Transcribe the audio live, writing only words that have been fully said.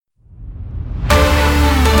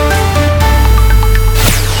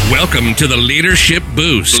Welcome to the Leadership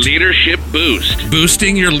Boost. Leadership Boost.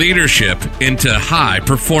 Boosting your leadership into high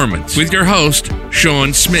performance with your host,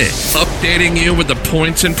 Sean Smith. Updating you with the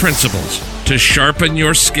points and principles to sharpen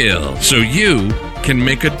your skill so you can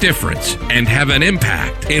make a difference and have an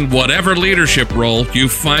impact in whatever leadership role you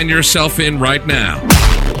find yourself in right now.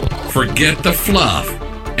 Forget the fluff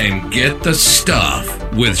and get the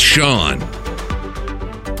stuff with Sean.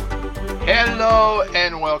 Hello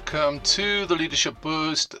and welcome to the Leadership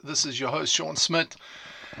Boost. This is your host, Sean Smith.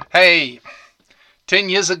 Hey, 10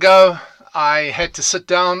 years ago, I had to sit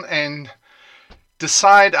down and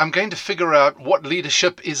decide I'm going to figure out what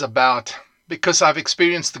leadership is about, because I've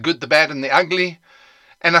experienced the good, the bad, and the ugly.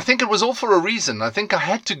 And I think it was all for a reason. I think I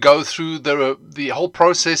had to go through the whole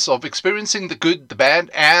process of experiencing the good, the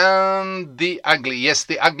bad, and the ugly. Yes,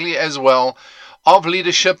 the ugly as well, of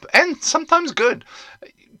leadership, and sometimes good.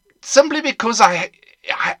 Simply because I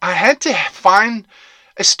had to find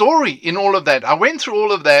a story in all of that. I went through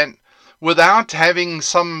all of that without having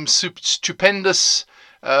some stupendous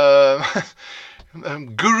guru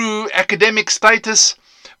academic status,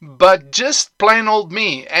 but just plain old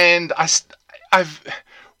me. And I've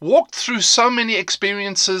walked through so many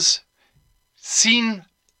experiences, seen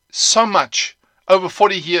so much over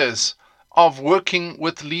 40 years of working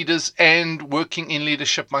with leaders and working in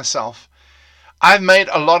leadership myself. I've made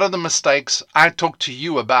a lot of the mistakes I talk to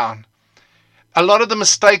you about. A lot of the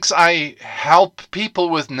mistakes I help people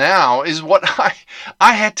with now is what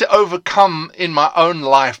I had to overcome in my own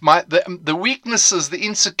life. The weaknesses, the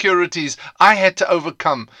insecurities I had to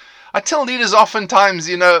overcome. I tell leaders oftentimes,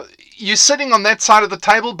 you're sitting on that side of the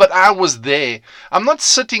table, but I was there. I'm not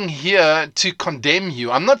sitting here to condemn you.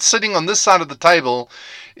 I'm not sitting on this side of the table,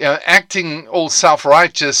 acting all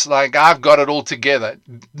self-righteous like I've got it all together.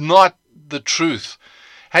 Not the truth.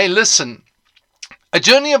 Hey, listen, a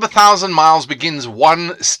journey of 1,000 miles begins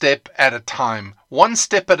one step at a time. One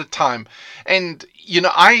step at a time. And,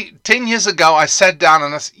 10 years ago, I sat down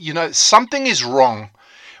and I said, something is wrong.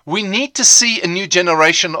 We need to see a new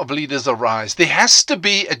generation of leaders arise. There has to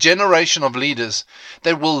be a generation of leaders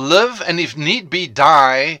that will live and, if need be,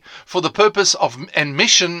 die for the purpose of and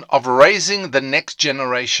mission of raising the next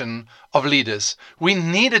generation of leaders. We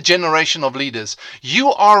need a generation of leaders.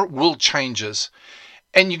 You are world changers.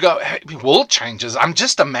 And you go, hey, world changers, I'm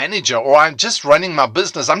just a manager, or I'm just running my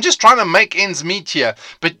business. I'm just trying to make ends meet here.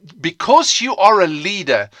 But because you are a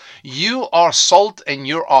leader, you are salt and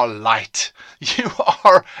you are light. You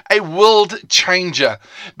are a world changer.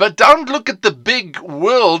 But don't look at the big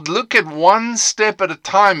world. Look at one step at a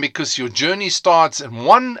time, because your journey starts in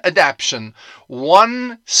one adaptation,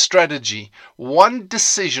 one strategy, one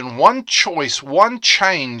decision, one choice, one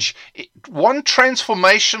change, one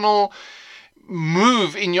transformational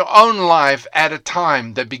move in your own life at a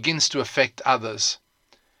time that begins to affect others.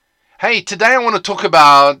 Hey, today I want to talk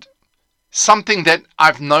about something that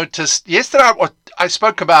I've noticed. Yesterday I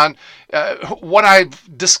spoke about what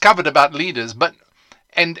I've discovered about leaders,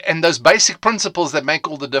 and those basic principles that make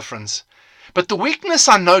all the difference. But the weakness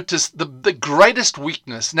I noticed, the greatest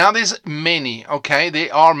weakness, now there's many, okay?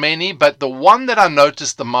 There are many, but the one that I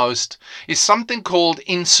noticed the most is something called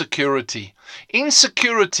insecurity.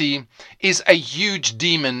 Insecurity is a huge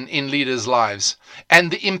demon in leaders' lives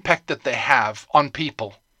and the impact that they have on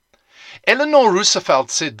people. Eleanor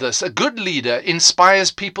Roosevelt said this: a good leader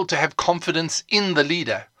inspires people to have confidence in the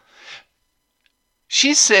leader.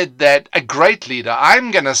 She said that a great leader,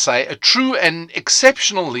 I'm going to say a true and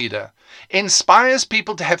exceptional leader, inspires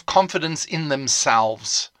people to have confidence in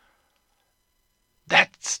themselves.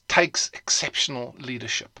 That takes exceptional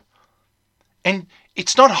leadership. And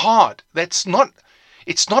it's not hard. It's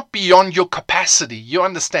not beyond your capacity. You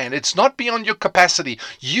understand? It's not beyond your capacity.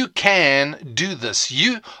 You can do this.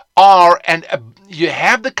 You are and you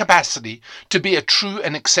have the capacity to be a true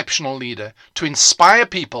and exceptional leader, to inspire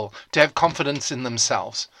people to have confidence in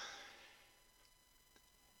themselves.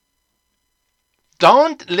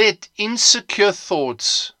 Don't let insecure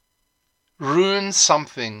thoughts ruin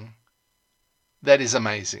something that is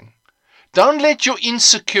amazing. Don't let your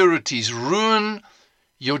insecurities ruin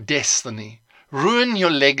your destiny, ruin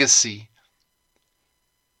your legacy.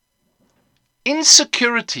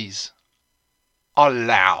 Insecurities are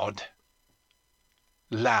loud.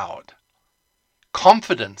 Loud.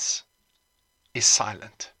 Confidence is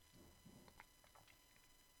silent.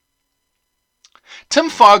 Tim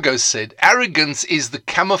Fargo said, arrogance is the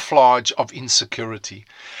camouflage of insecurity.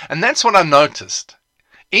 And that's what I noticed.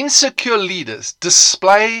 Insecure leaders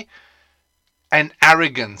display an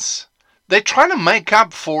arrogance. They're trying to make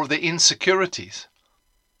up for their insecurities.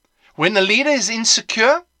 When a leader is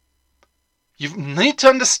insecure, you need to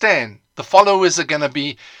understand the followers are going to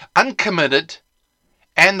be uncommitted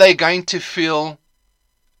and they're going to feel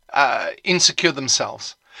insecure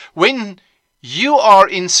themselves. When you are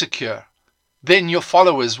insecure, then your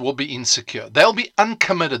followers will be insecure. They'll be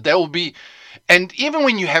uncommitted. And even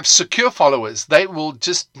when you have secure followers, they will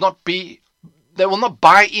not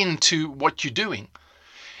buy into what you're doing.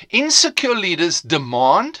 Insecure leaders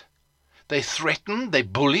demand, they threaten, they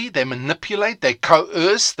bully, they manipulate, they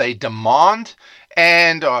coerce, they demand,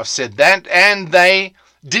 and I've said that, and they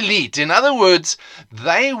delete. In other words,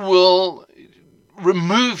 they will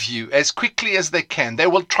remove you as quickly as they can. They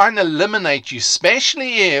will try and eliminate you,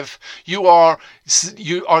 especially if you are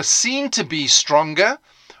seen to be stronger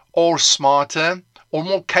or smarter or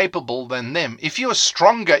more capable than them. If you're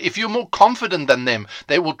stronger, if you're more confident than them,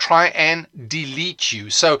 they will try and delete you.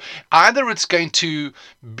 So either it's going to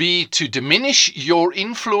be to diminish your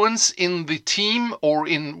influence in the team or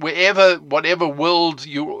in whatever world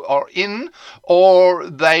you are in, or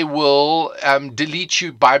they will delete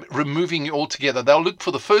you by removing you altogether. They'll look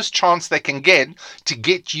for the first chance they can get to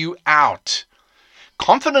get you out.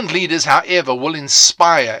 Confident leaders, however, will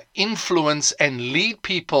inspire, influence, and lead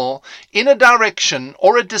people in a direction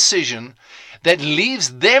or a decision that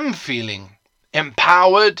leaves them feeling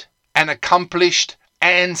empowered and accomplished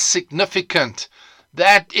and significant.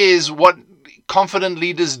 That is what confident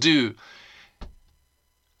leaders do.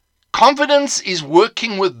 Confidence is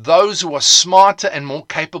working with those who are smarter and more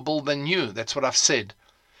capable than you. That's what I've said.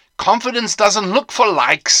 Confidence doesn't look for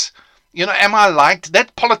likes. Am I liked?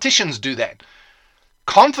 That politicians do that.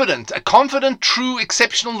 A confident, true,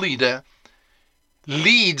 exceptional leader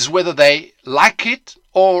leads whether they like it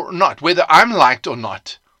or not, whether I'm liked or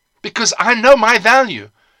not, because I know my value.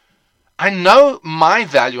 I know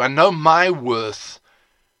my worth.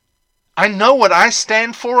 I know what I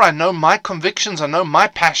stand for. I know my convictions. I know my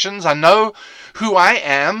passions. I know who I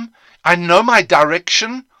am. I know my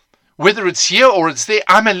direction. Whether it's here or it's there,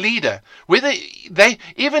 I'm a leader.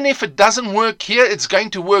 Even if it doesn't work here, it's going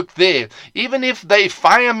to work there. Even if they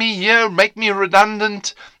fire me here, make me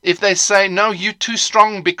redundant, if they say, no, you're too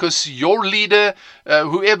strong because your leader,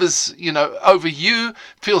 whoever's over you,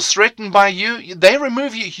 feels threatened by you, they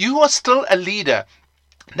remove you. You are still a leader.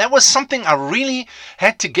 That was something I really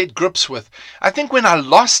had to get grips with. I think when I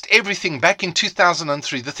lost everything back in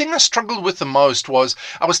 2003, the thing I struggled with the most was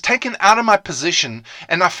I was taken out of my position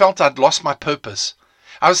and I felt I'd lost my purpose.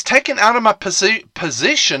 I was taken out of my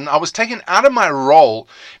position, I was taken out of my role,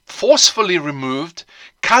 forcefully removed,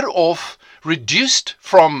 cut off, reduced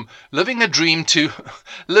from living a dream to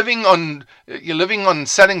living on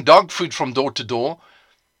selling dog food from door to door.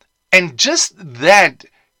 And just that,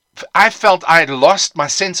 I felt I had lost my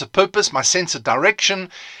sense of purpose, my sense of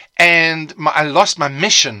direction, and I lost my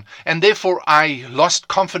mission, and therefore I lost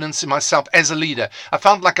confidence in myself as a leader. I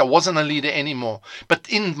felt like I wasn't a leader anymore. But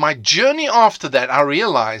in my journey after that, I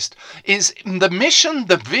realized is the mission,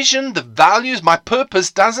 the vision, the values, my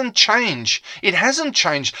purpose doesn't change. It hasn't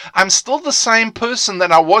changed. I'm still the same person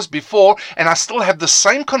that I was before, and I still have the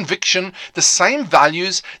same conviction, the same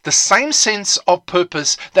values, the same sense of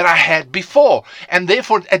purpose that I had before. And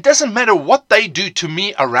therefore, it doesn't matter what they do to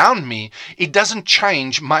me around me. It doesn't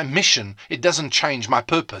change my mission. It doesn't change my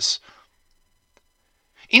purpose.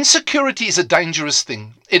 Insecurity is a dangerous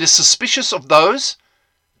thing. It is suspicious of those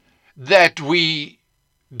that we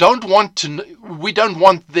don't want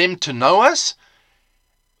them to know us,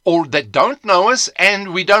 or that don't know us,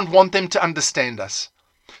 and we don't want them to understand us.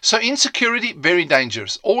 So insecurity, very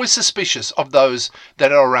dangerous. Always suspicious of those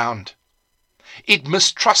that are around. It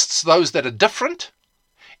mistrusts those that are different.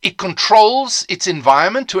 It controls its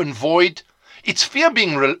environment to avoid its fear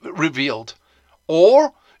being revealed,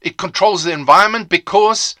 or it controls the environment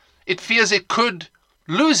because it fears it could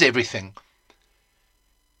lose everything.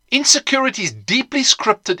 Insecurity is deeply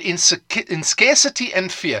scripted in scarcity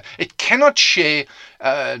and fear. It cannot share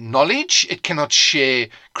knowledge, it cannot share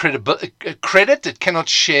credit, it cannot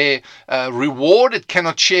share reward, it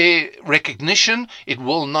cannot share recognition, it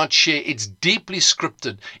will not share. It's deeply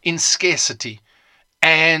scripted in scarcity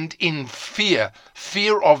and in fear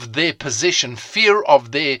of their position, fear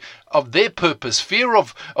of their purpose, fear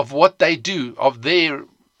of what they do, of their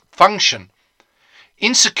function.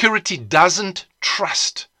 Insecurity doesn't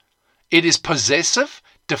trust. It is possessive,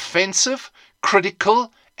 defensive,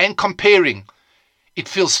 critical, and comparing. It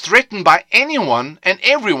feels threatened by anyone and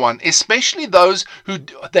everyone, especially those who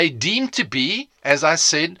they deem to be, as I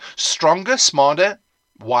said, stronger, smarter,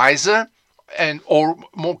 wiser, or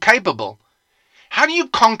more capable. How do you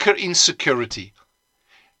conquer insecurity?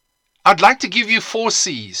 I'd like to give you 4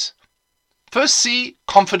 C's. First C,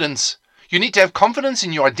 confidence. You need to have confidence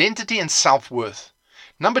in your identity and self-worth.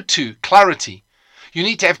 Number 2, clarity. You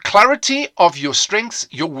need to have clarity of your strengths,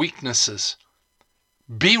 your weaknesses.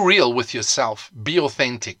 Be real with yourself. Be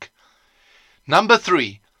authentic. Number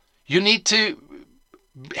 3, you need to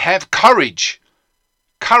have courage.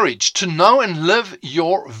 Courage to know and live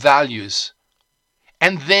your values.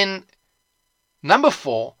 And then, number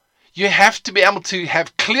 4, you have to be able to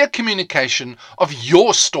have clear communication of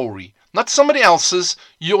your story. Not somebody else's,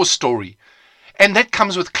 your story. And that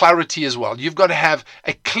comes with clarity as well. You've got to have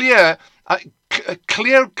a clear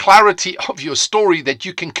clarity of your story that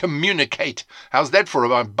you can communicate. How's that for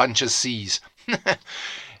a bunch of C's?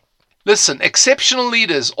 Listen, exceptional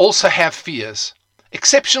leaders also have fears.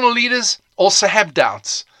 Exceptional leaders also have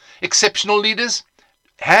doubts. Exceptional leaders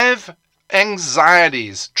have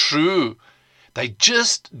anxieties. True. They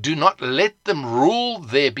just do not let them rule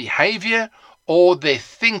their behavior or their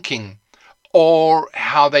thinking or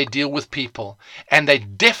how they deal with people. And they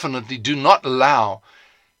definitely do not allow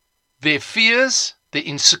their fears, their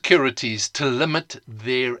insecurities to limit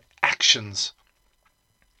their actions.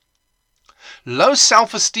 Low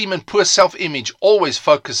self-esteem and poor self-image always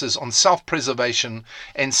focuses on self-preservation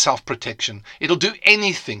and self-protection. It'll do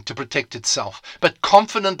anything to protect itself. But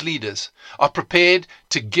confident leaders are prepared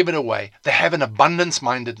to give it away. They have an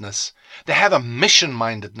abundance-mindedness. They have a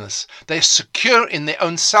mission-mindedness. They're secure in their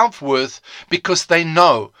own self-worth because they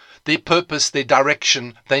know their purpose, their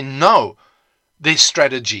direction. They know their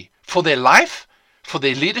strategy for their life, for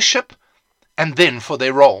their leadership, and then for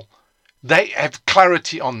their role. They have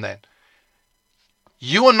clarity on that.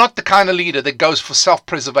 You are not the kind of leader that goes for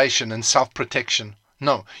self-preservation and self-protection.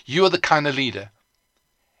 No, you are the kind of leader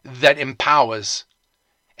that empowers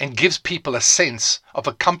and gives people a sense of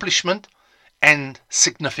accomplishment and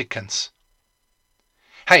significance.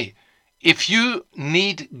 Hey, if you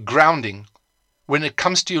need grounding when it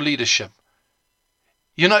comes to your leadership,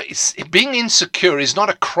 you know, being insecure is not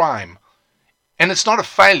a crime and it's not a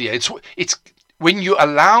failure. It's when you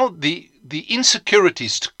allow the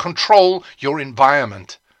insecurities to control your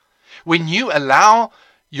environment. When you allow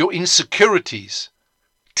your insecurities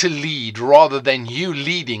to lead rather than you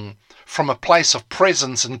leading from a place of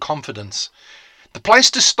presence and confidence. The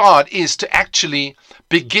place to start is to actually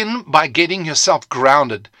begin by getting yourself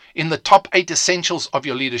grounded in the top 8 essentials of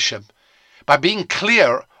your leadership. By being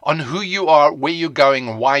clear on who you are, where you're going,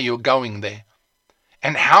 and why you're going there.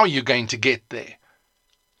 And how you're going to get there.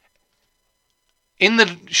 In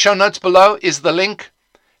the show notes below is the link.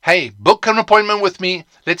 Hey, book an appointment with me.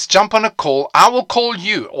 Let's jump on a call. I will call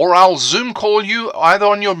you or I'll Zoom call you either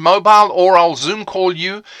on your mobile or I'll Zoom call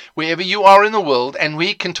you wherever you are in the world, and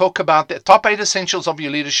we can talk about the top 8 essentials of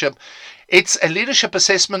your leadership. It's a leadership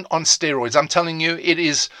assessment on steroids. I'm telling you, it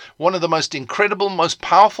is one of the most incredible, most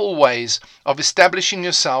powerful ways of establishing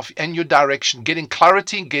yourself and your direction, getting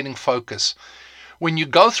clarity, getting focus. When you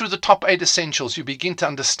go through the top 8 essentials, you begin to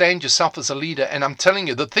understand yourself as a leader. And I'm telling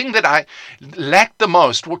you, the thing that I lacked the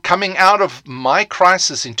most coming out of my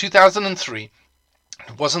crisis in 2003,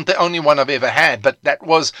 it wasn't the only one I've ever had, but that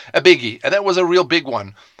was a biggie. That was a real big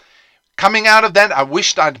one. Coming out of that, I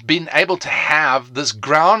wished I'd been able to have this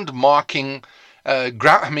grounding,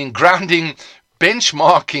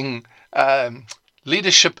 benchmarking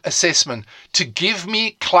leadership assessment to give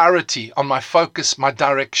me clarity on my focus, my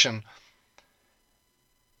direction.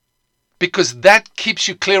 Because that keeps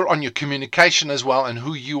you clear on your communication as well and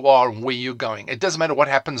who you are and where you're going. It doesn't matter what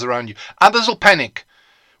happens around you. Others will panic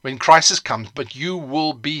when crisis comes, but you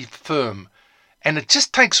will be firm. And it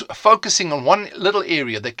just takes focusing on one little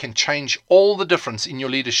area that can change all the difference in your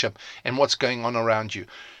leadership and what's going on around you.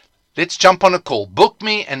 Let's jump on a call. Book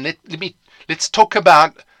me and let's talk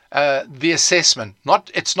about the assessment.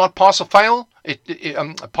 It's not pass or fail.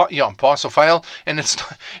 Pass or fail, and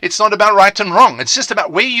it's not about right and wrong. It's just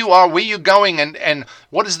about where you are, where you're going, and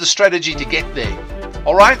what is the strategy to get there.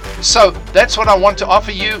 All right, so that's what I want to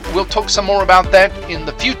offer you. We'll talk some more about that in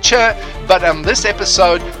the future, but this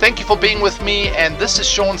episode, thank you for being with me, and this is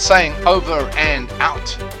Sean saying over and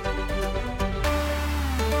out.